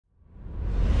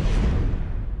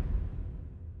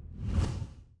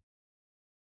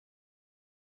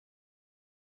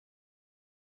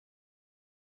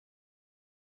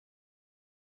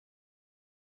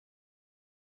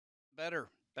Better.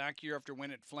 Back here after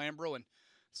win at Flamborough and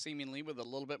seemingly with a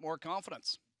little bit more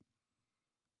confidence.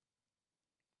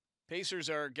 Pacers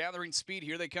are gathering speed.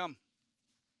 Here they come.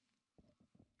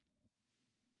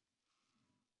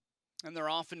 And they're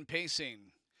often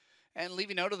pacing. And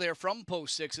leaving out of there from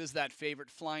post six is that favorite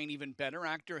Flying Even Better.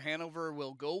 Actor Hanover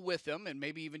will go with them and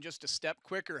maybe even just a step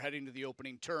quicker heading to the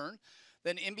opening turn.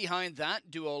 Then in behind that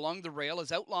duo along the rail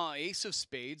is Outlaw Ace of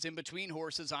Spades. In between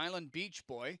horses, Island Beach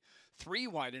Boy. 3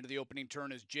 wide into the opening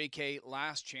turn is JK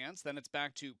Last Chance. Then it's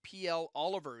back to PL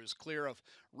Oliver, who's clear of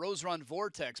Rose Run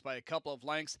Vortex by a couple of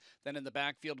lengths. Then in the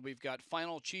backfield, we've got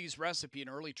Final Cheese Recipe and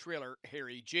early trailer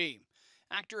Harry G.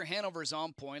 Actor Hanover's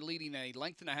on point, leading a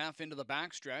length and a half into the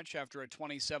backstretch after a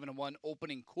 27-1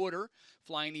 opening quarter.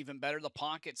 Flying Even Better, the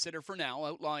pocket sitter for now.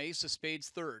 Outlaw Ace of Spades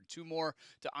third. 2 more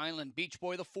to Island Beach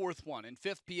Boy, the fourth one. In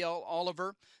fifth, PL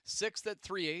Oliver. Sixth at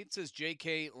 3/8 is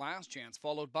JK Last Chance,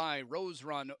 followed by Rose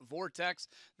Run Vortex.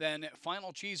 Then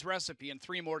Final Cheese Recipe and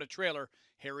 3 more to trailer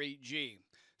Harry G.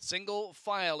 Single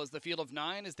file is the field of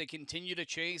 9 as they continue to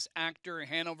chase. Actor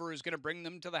Hanover is going to bring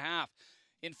them to the half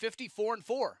in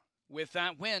 54-4. With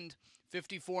that wind,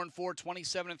 54-4,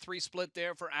 27-3 split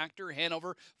there for Actor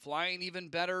Hanover. Flying Even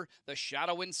Better, the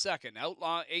Shadow in second.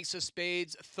 Outlaw Ace of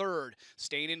Spades third.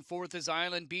 Staying in fourth is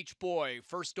Island Beach Boy.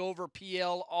 First over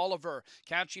PL Oliver.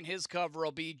 Catching his cover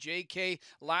will be JK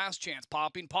Last Chance.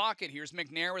 Popping pocket. Here's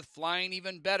McNair with Flying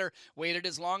Even Better. Waited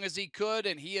as long as he could,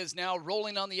 and he is now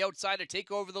rolling on the outside to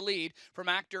take over the lead from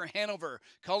Actor Hanover.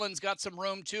 Cullen's got some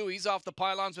room too. He's off the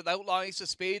pylons with Outlaw Ace of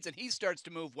Spades, and he starts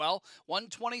to move well.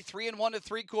 123 and 1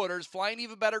 3/4. Flying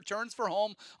Even Better turns for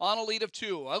home on a lead of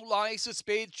 2. Outlaw Ace of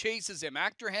Spades chases him.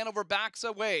 Actor Hanover backs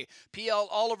away. PL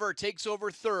Oliver takes over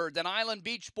third. Then Island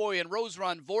Beach Boy and Rose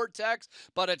Run Vortex,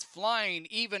 but it's Flying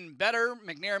Even Better.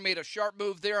 McNair made a sharp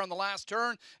move there on the last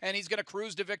turn, and he's going to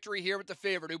cruise to victory here with the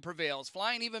favorite who prevails.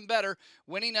 Flying Even Better,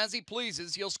 winning as he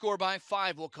pleases. He'll score by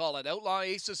 5, we'll call it. Outlaw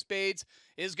Ace of Spades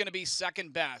is going to be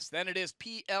second best. Then it is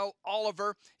PL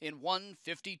Oliver in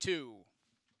 152.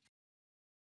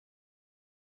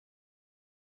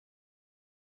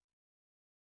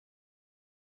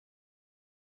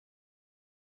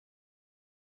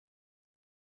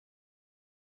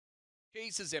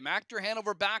 Chases him. Actor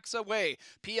Hanover backs away.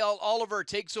 PL Oliver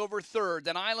takes over third.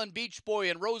 Then Island Beach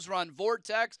Boy and Rose Run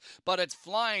Vortex, but it's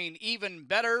Flying Even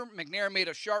Better. McNair made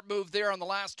a sharp move there on the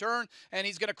last turn, and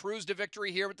he's going to cruise to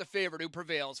victory here with the favorite who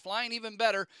prevails. Flying Even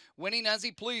Better, winning as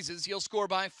he pleases. He'll score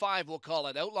by 5, we'll call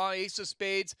it. Outlaw Ace of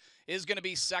Spades is going to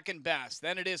be second best.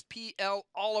 Then it is PL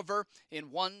Oliver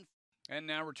in 1. And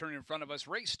now returning in front of us,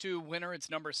 race 2 winner. It's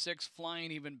number 6,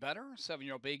 Flying Even Better.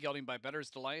 7-year-old bay gelding by Better's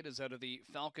Delight is out of the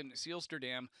Falcon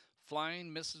Sealsterdam,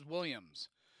 Flying Mrs. Williams.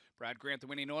 Brad Grant, the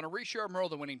winning owner. Richard Merle,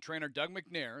 the winning trainer. Doug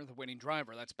McNair, the winning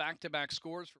driver. That's back-to-back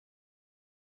scores.